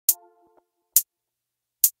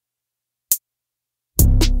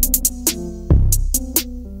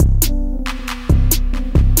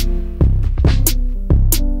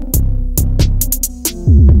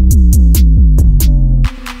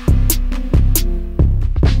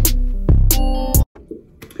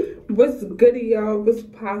goody, y'all? What's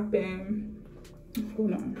poppin'?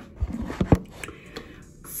 Hold on.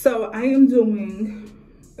 So I am doing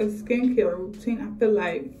a skincare routine. I feel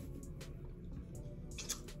like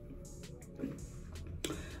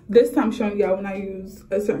this time showing y'all when I use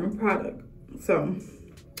a certain product. So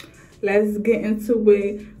let's get into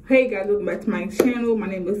it. Hey guys, welcome back to my channel. My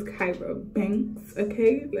name is Kyra Banks.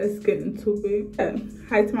 Okay, let's get into it.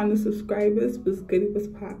 Hi to my new subscribers. What's goody? What's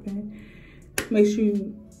poppin'? Make sure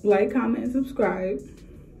you like, comment, and subscribe.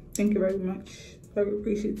 Thank you very much. Very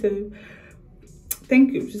appreciative.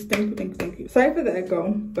 Thank you. Just thank you. Sorry for the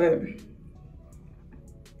echo, but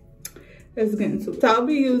let's get into it. So I'll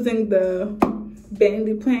be using the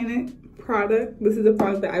Vanity Planet product. This is a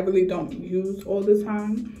product that I really don't use all the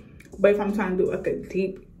time, but if I'm trying to do like a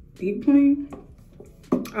deep clean,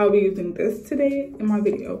 I'll be using this today in my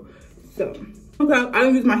video. So okay, I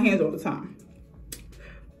don't use my hands all the time.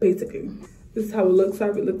 Basically, this is how it looks.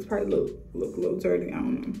 Sorry, it looks probably look a little dirty. I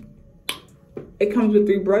don't know. It comes with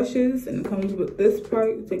 3 brushes, and it comes with this part.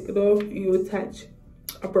 You take it off and you attach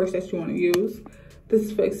a brush that you want to use. This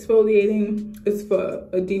is for exfoliating. It's for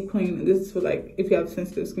a deep clean. And this is for like if you have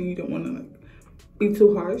sensitive skin, you don't want to like be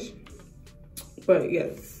too harsh. But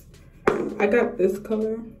yes, I got this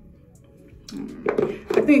color.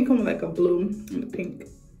 I think it comes with like a blue and a pink,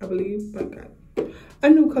 I believe. But I got a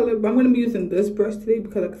new color, but I'm going to be using this brush today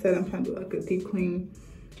because like I said, I'm trying to do like a deep clean.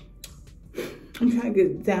 I'm trying to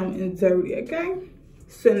get down and dirty, okay?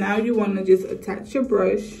 So now you want to just attach your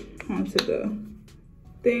brush onto the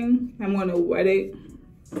thing. I'm going to wet it.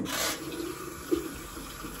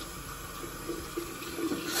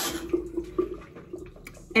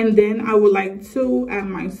 And then I would like to add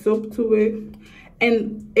my soap to it.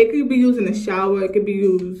 And it could be used in the shower. It could be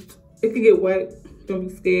used, it could get wet. Don't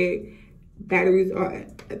be scared. Batteries are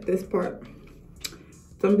at this part.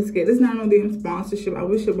 Don't be scared. It's not no damn sponsorship. I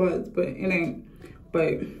wish it was, but it ain't.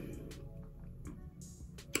 But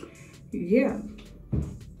yeah.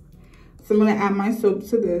 So I'm gonna add my soap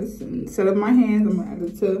to this. And instead of my hands, I'm gonna add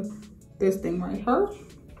it to this thing right here.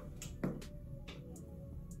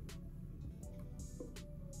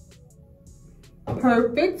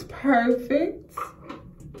 Perfect.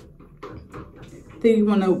 Then you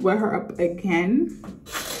wanna wet her up again.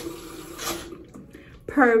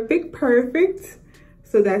 Perfect.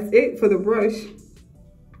 So that's it for the brush.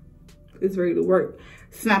 It's ready to work.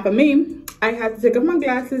 Snap of me, I have to take off my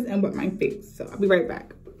glasses and wet my face. So I'll be right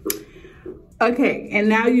back. Okay, and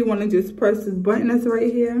now you want to just press this button that's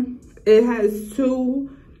right here. It has 2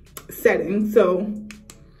 settings. So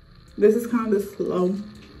this is kind of slow.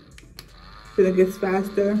 Then it gets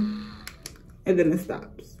faster and then it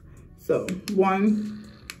stops. So 1,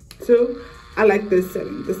 2. I like this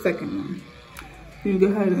setting, the second one. You go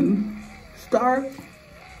ahead and start.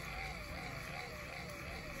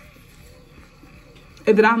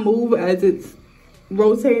 And then I move as it's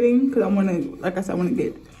rotating because I want to, like I said, I want to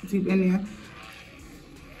get deep in there.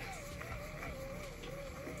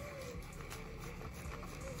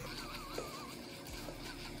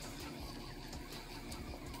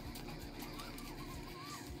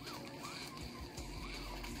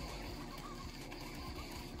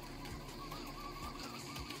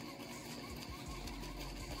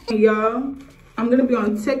 Y'all, I'm gonna be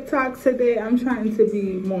on TikTok today. I'm trying to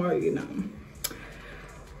be more, you know,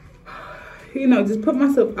 just put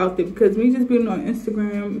myself out there, because me just being on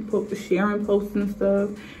Instagram, sharing posts and stuff,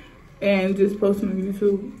 and just posting on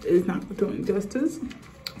YouTube is not doing justice.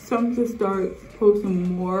 So I'm gonna start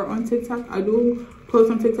posting more on TikTok. I do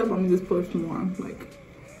post on TikTok, but I'm gonna just post more, like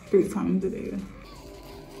 3 times a day.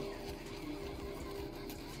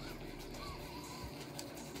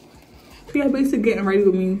 So yeah, basically getting ready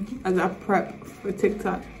with me as I prep for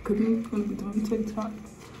TikTok, because I'm gonna be doing TikTok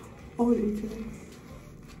all day today.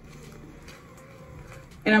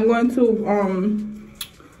 And I'm going to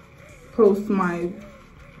post my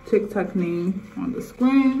TikTok name on the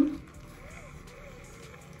screen.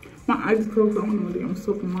 My eyes closed. I don't know what I'm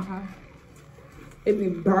soap in my eye. It be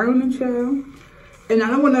burning, child. And I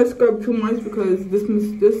don't want to scrub too much because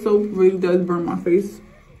this soap really does burn my face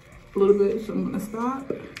a little bit. So I'm gonna stop.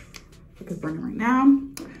 It's burning right now.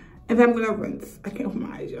 And then I'm gonna rinse. I can't open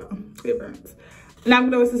my eyes, y'all. It burns. Now I'm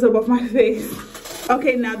gonna rinse this up off my face.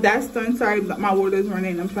 Okay, now that's done. Sorry, my water's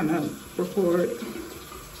running. I'm trying to record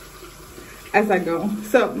as I go.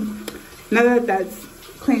 So now that that's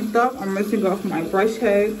cleaned up, I'm rinsing off my brush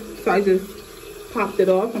head. So I just popped it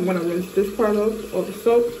off. I'm gonna rinse this part off, all the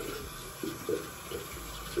soap.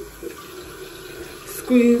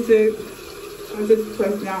 Squeeze it. I just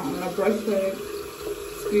press down on my brush head.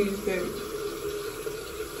 Squeeze it.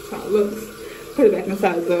 That's how it looks. Put it back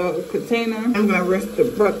inside the container. I'm gonna rinse the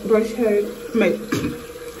brush head.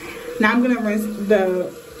 Now I'm gonna rinse the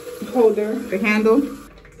holder, the handle.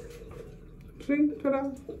 See, put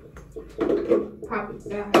off. Pop it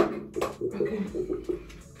back. Okay.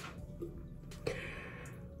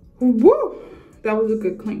 Woo! That was a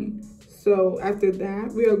good clean. So after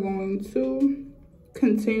that, we are going to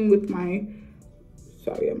continue with my.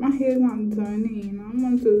 Sorry, my hair's not done, and I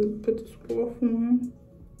want to put the scarf on.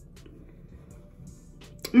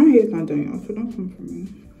 My hair's not done, y'all, so don't come for me.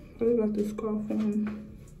 I got this scarf on.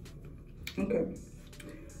 Okay.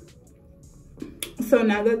 So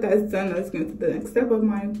now that that's done, let's get to the next step of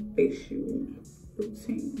my facial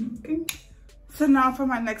routine. Okay. So now for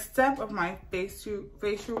my next step of my facial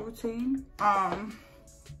routine.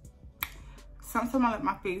 Sometimes I let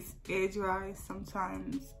my face air dry.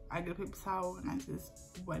 Sometimes I get a paper towel and I just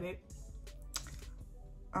wet it.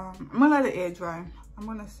 I'm gonna let it air dry. I'm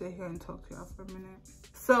gonna sit here and talk to y'all for a minute.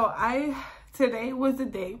 So today was the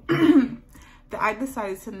day that I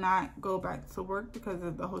decided to not go back to work because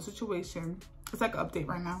of the whole situation. It's like an update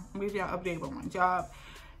right now. I'm giving y'all an update about my job.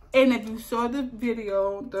 And if you saw the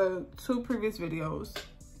video, the 2 previous videos,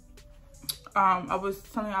 I was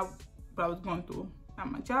telling you what I was going through at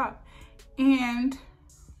my job. And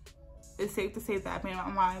it's safe to say that I made my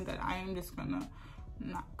mind that I am just gonna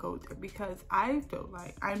not go there because I feel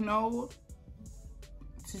like I know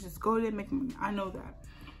to just go there and make money. I know that.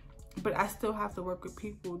 But I still have to work with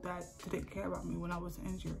people that didn't care about me when I was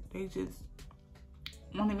injured. They just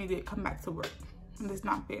wanted me to come back to work. And it's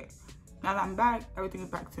not fair. Now that I'm back, everything is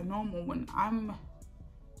back to normal when I'm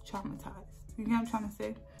traumatized. You know what I'm trying to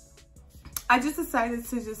say? I just decided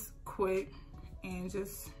to just quit and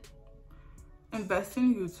just invest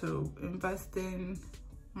in YouTube, invest in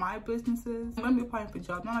my businesses. I'm gonna be applying for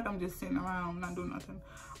jobs. Not like I'm just sitting around not doing nothing.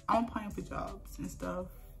 I'm applying for jobs and stuff.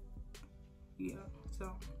 Yeah,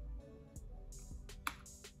 so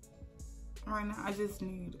right now I just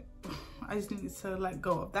need to let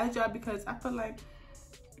go of that job because I feel like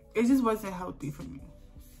it just wasn't healthy for me.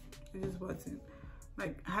 It just wasn't.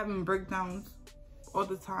 Like having breakdowns all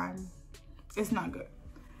the time, it's not good.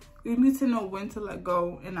 You need to know when to let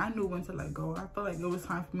go, and I knew when to let go. I felt like it was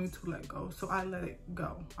time for me to let go, so I let it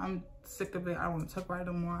go. I'm sick of it. I don't want to talk about it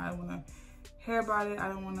anymore. I don't want to hear about it. I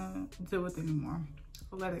don't want to deal with it anymore.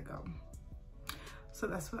 So let it go. So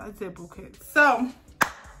that's what I did, boo kids. So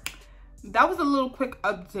that was a little quick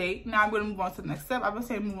update. Now I'm going to move on to the next step. I've been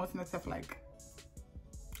saying move on to the next step for like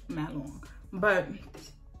not long, but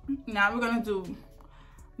now we're going to do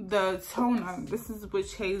the toner. This is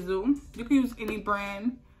Witch Hazel. You can use any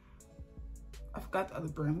brand. I forgot the other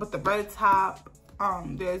brand, but the red top.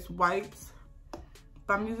 There's wipes,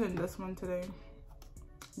 but I'm using this one today,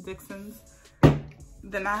 Dixon's.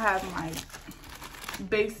 Then I have my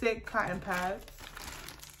basic cotton pads.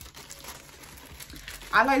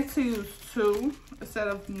 I like to use 2 instead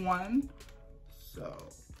of 1, so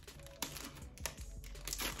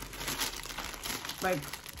like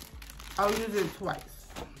I'll use it twice.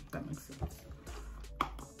 If that makes sense.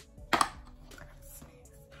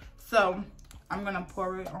 So I'm gonna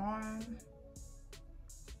pour it on.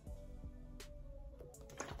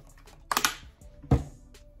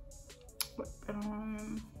 Put it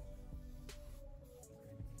on.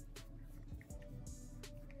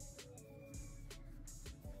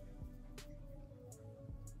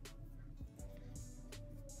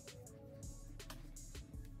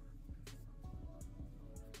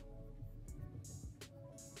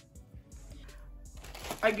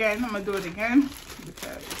 Again, I'm gonna do it again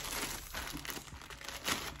because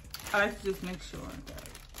I like to just make sure that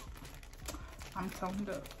I'm toned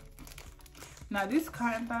up. Now these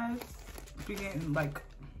cotton pads be getting like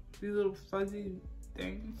these little fuzzy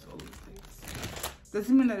things all over the place.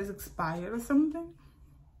 Doesn't mean that it's expired or something.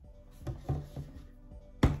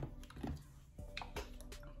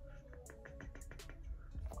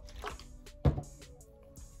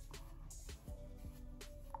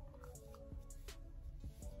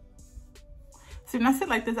 See, when I sit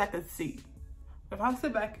like this, I could see. If I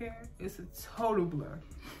sit back here, it's a total blur.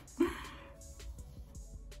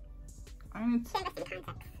 I need to...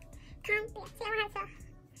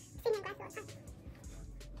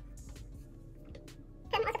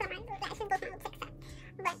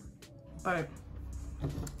 But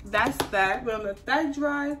that's that. We'll let that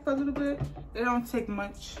dry for a little bit. It don't take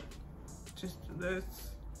much. Just do this.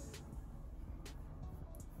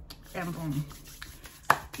 And boom.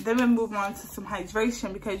 Then we move on to some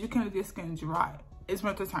hydration because you can leave your skin dry. It's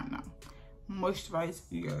winter time now. Moisturize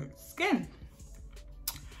your skin.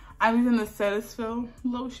 I'm using the Cetaphil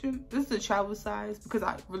lotion. This is the travel size because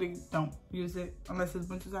I really don't use it unless it's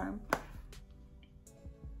winter time.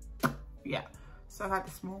 Yeah, so I got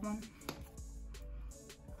the small one.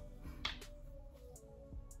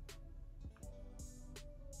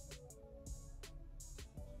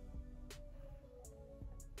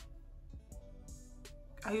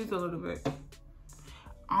 I use a little bit.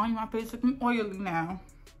 On my face looking oily now.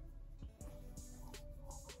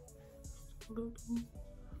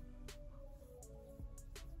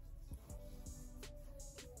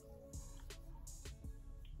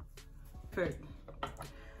 Good.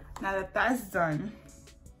 Now that that's done,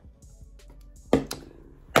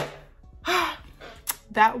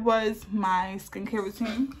 that was my skincare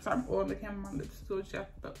routine. So I'm on the camera, my lips still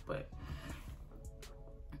jacked up, but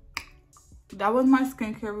that was my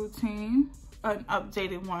skincare routine, an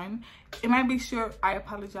updated one. It might be short, I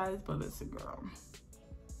apologize, but listen, girl,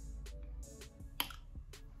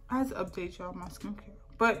 I had to update y'all my skincare,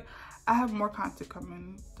 but I have more content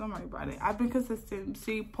coming. Don't worry about it. I've been consistent.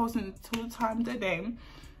 See, posting 2 times a day.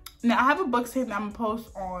 Now I have a book saying that I'm gonna post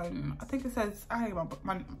on. I think it says I gotta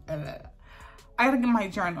get I gotta get my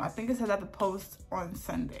journal. I think it says I have to post on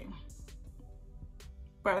Sunday,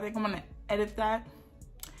 but I think I'm gonna edit that,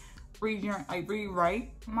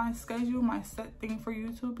 rewrite my schedule, my set thing for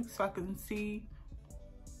YouTube, so I can see.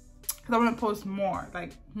 Cause I want to post more,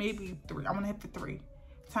 like maybe 3. I want to hit the 3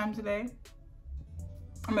 times a day.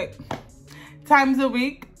 I mean, times a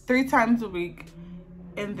week, 3 times a week,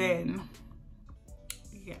 and then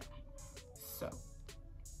yeah. So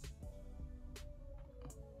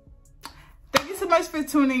thank you so much for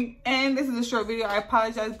tuning in. This is a short video. I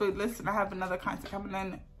apologize, but listen, I have another content coming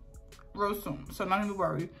in real soon, so not to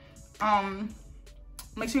worry.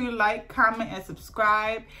 Make sure you like, comment, and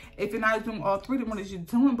subscribe. If you're not doing all 3, then what is you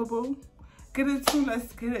doing, boo-boo? Get it too.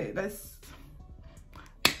 Let's get it. Let's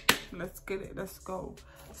get it. Let's go.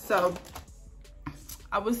 So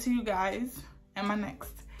I will see you guys in my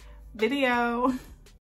next video.